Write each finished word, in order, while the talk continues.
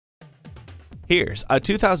Here's a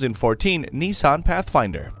 2014 Nissan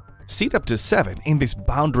Pathfinder. Seat up to 7 in this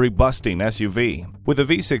boundary-busting SUV. With a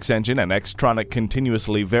V6 engine and Xtronic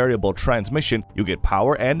continuously variable transmission, you get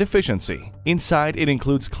power and efficiency. Inside, it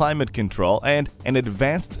includes climate control and an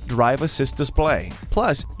advanced drive assist display.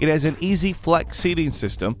 Plus, it has an easy flex seating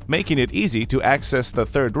system, making it easy to access the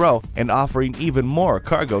third row and offering even more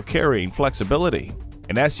cargo carrying flexibility.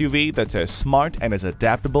 An SUV that's as smart and as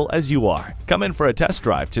adaptable as you are. Come in for a test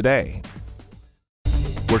drive today.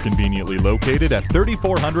 We're conveniently located at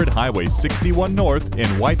 3400 Highway 61 North in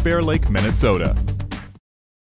White Bear Lake, Minnesota.